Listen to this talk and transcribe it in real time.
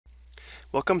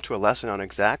Welcome to a lesson on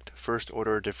exact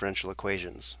first-order differential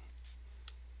equations.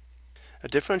 A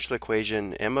differential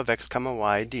equation m of x comma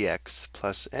y dx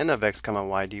plus n of x comma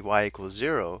y dy equals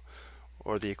 0,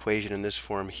 or the equation in this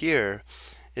form here,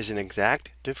 is an exact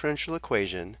differential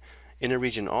equation in a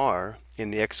region R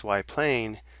in the xy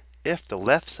plane if the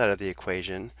left side of the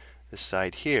equation, this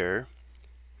side here,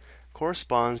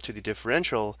 corresponds to the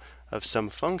differential of some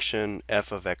function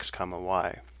f of x comma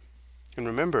y. And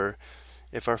remember,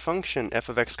 if our function f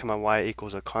of x comma y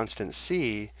equals a constant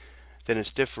c, then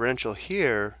its differential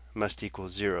here must equal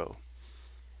 0.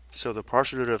 So the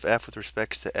partial derivative of f with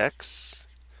respect to x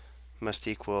must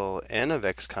equal n of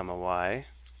x comma y,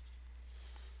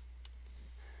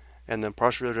 and the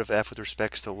partial derivative of f with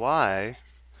respect to y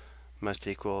must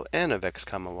equal n of x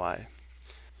comma y.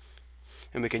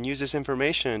 And we can use this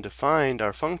information to find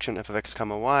our function f of x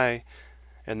comma y,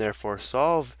 and therefore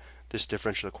solve this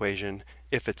differential equation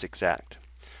if it's exact.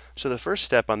 So the first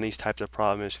step on these types of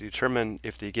problems is to determine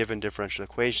if the given differential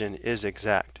equation is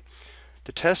exact.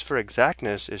 The test for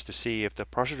exactness is to see if the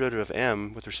partial derivative of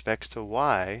m with respects to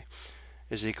y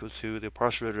is equal to the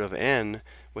partial derivative of n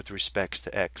with respects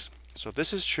to x. So if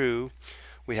this is true,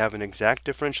 we have an exact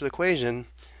differential equation,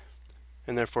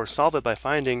 and therefore solve it by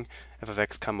finding f of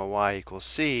x comma y equals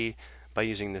c by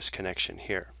using this connection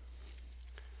here.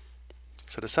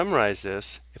 So to summarize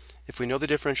this, if we know the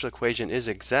differential equation is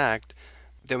exact,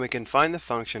 then we can find the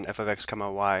function f of x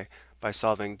comma y by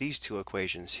solving these two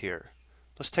equations here.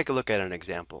 Let's take a look at an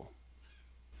example.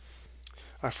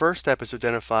 Our first step is to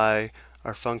identify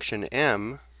our function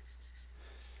m,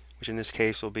 which in this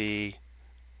case will be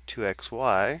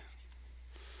 2xy,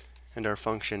 and our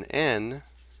function n,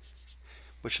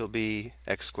 which will be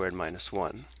x squared minus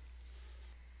 1.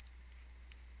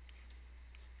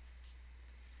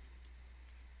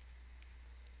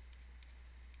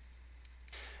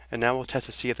 And now we'll test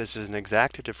to see if this is an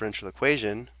exact differential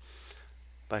equation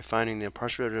by finding the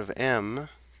partial derivative of m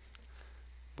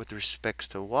with respects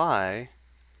to y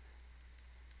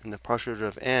and the partial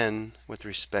derivative of n with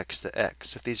respects to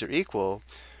x. If these are equal,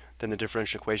 then the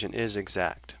differential equation is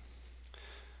exact.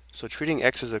 So treating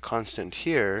x as a constant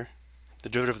here, the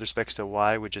derivative with respects to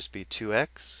y would just be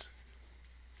 2x,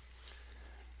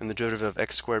 and the derivative of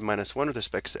x squared minus 1 with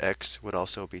respects to x would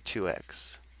also be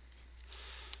 2x.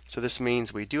 So this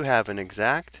means we do have an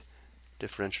exact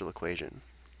differential equation,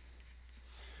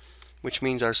 which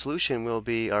means our solution will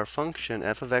be our function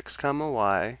f of x comma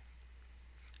y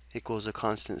equals a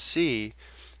constant c,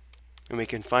 and we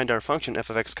can find our function f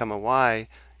of x comma y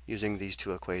using these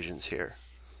two equations here.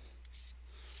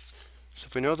 So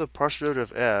if we know the partial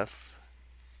derivative of f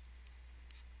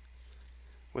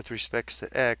with respects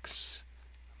to x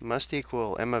must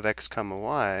equal m of x comma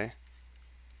y,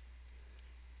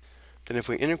 then if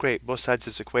we integrate both sides of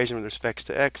this equation with respects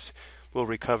to x, we'll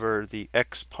recover the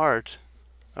x part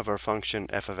of our function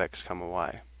f of x comma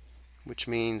y, which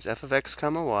means f of x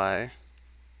comma y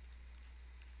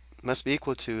must be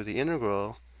equal to the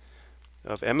integral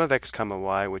of m of x comma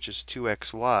y, which is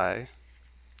 2xy,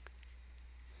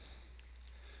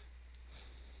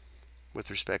 with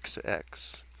respects to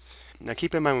x. Now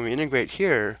keep in mind when we integrate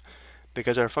here,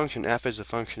 because our function f is a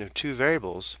function of two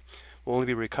variables, we'll only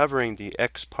be recovering the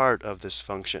x part of this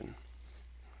function.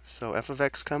 So f of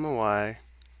x comma y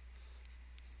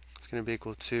is going to be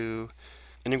equal to,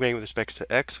 integrating with respects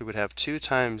to x, we would have 2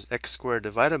 times x squared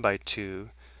divided by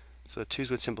 2. So the 2's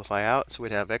would simplify out, so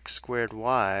we'd have x squared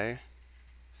y.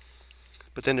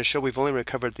 But then to show we've only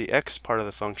recovered the x part of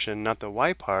the function, not the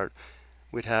y part,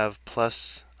 we'd have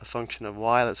plus a function of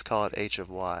y, let's call it h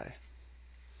of y.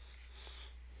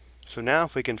 So now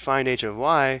if we can find h of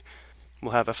y,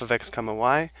 we'll have f of x comma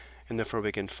y, and therefore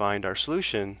we can find our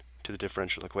solution to the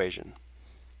differential equation.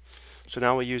 So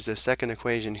now we'll use this second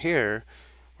equation here,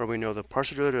 where we know the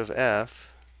partial derivative of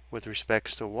f with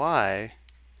respects to y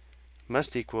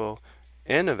must equal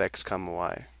n of x comma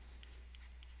y.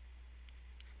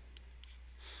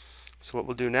 So what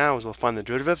we'll do now is we'll find the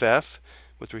derivative of f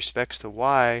with respects to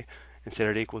y and set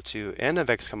it equal to n of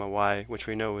x comma y, which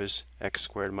we know is x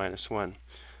squared minus 1.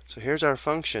 So here's our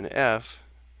function f,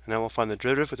 and now we'll find the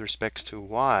derivative with respects to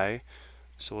y,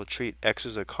 so we'll treat x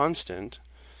as a constant.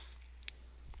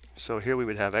 So here we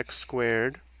would have x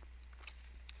squared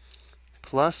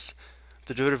plus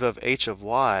the derivative of h of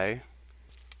y,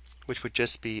 which would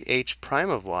just be h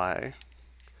prime of y.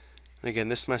 And again,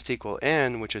 this must equal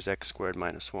n, which is x squared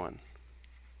minus 1.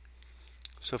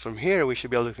 So from here, we should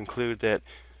be able to conclude that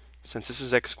since this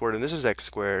is x squared and this is x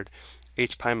squared,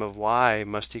 h prime of y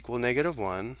must equal negative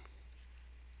 1.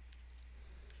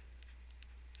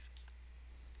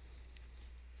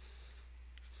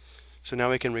 So now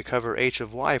we can recover h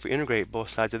of y if we integrate both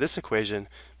sides of this equation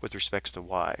with respects to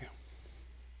y.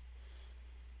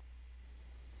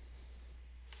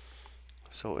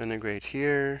 So we'll integrate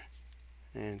here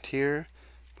and here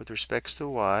with respects to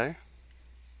y.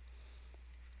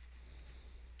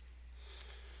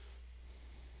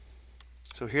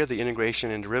 So here the integration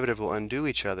and derivative will undo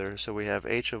each other. So we have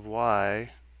h of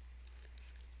y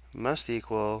must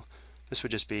equal, this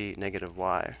would just be negative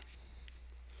y.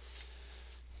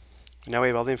 Now we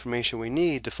have all the information we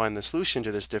need to find the solution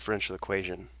to this differential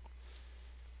equation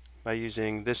by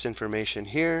using this information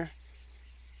here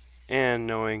and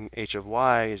knowing h of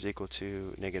y is equal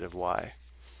to negative y.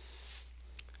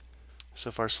 So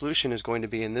if our solution is going to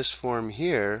be in this form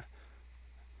here,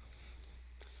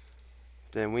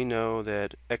 then we know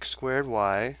that x squared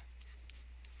y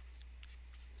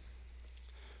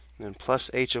then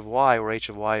plus h of y, where h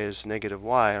of y is negative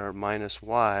y, or minus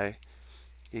y,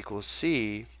 equals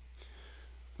c,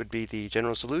 would be the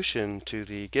general solution to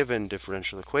the given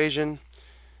differential equation,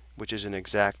 which is an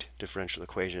exact differential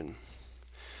equation.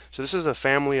 So this is a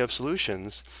family of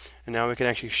solutions, and now we can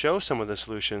actually show some of the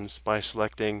solutions by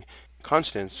selecting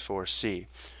constants for c.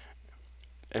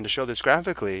 And to show this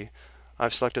graphically,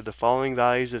 I've selected the following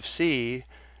values of c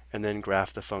and then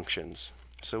graphed the functions.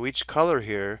 So each color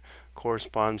here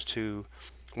corresponds to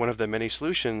one of the many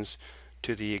solutions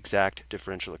to the exact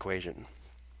differential equation.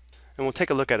 And we'll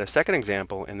take a look at a second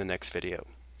example in the next video.